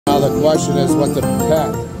the question is what to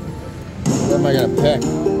pick. What am I going to pick?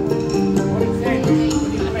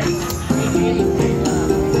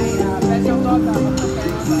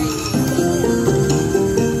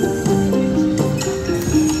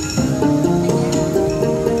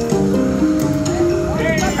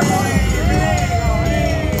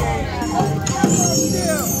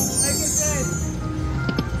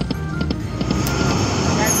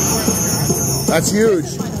 That's huge.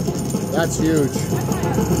 That's huge.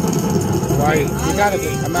 Right. You got it.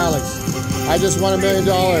 I'm Alex. I just won $1 million.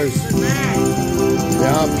 Yeah.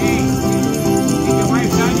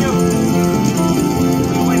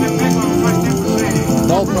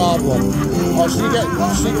 No problem. Oh, she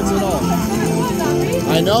gets it all.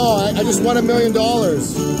 I know. I just won $1 million.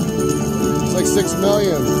 It's like $6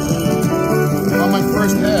 million on my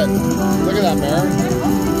first hit. Look at that, Mary.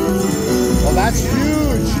 Well, that's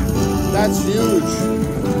huge. That's huge.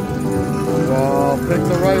 Well, pick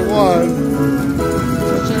the right one.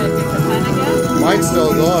 Should I pick the pen again? Mine's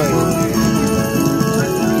still going.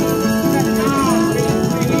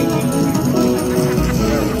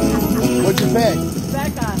 What'd you pick?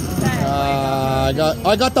 Becca.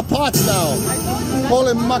 I got the pots now.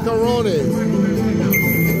 Holy macaroni.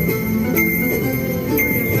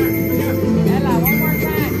 Ella, one more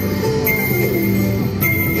time.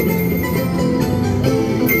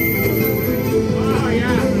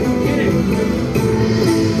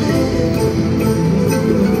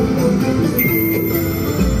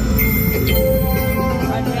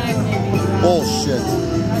 Bullshit.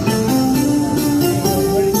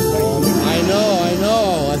 I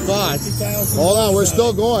know. I thought. Hold on, we're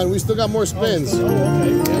still going. We still got more spins.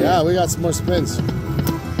 Yeah, we got some more spins.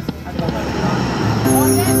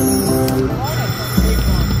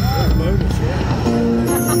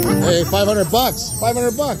 Hey, $500.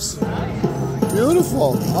 $500.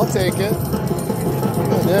 Beautiful. I'll take it. I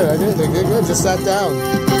did. They did good. Just sat down.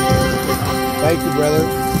 Thank you, brother.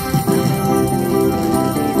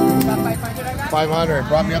 500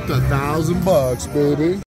 brought me up to $1,000, baby.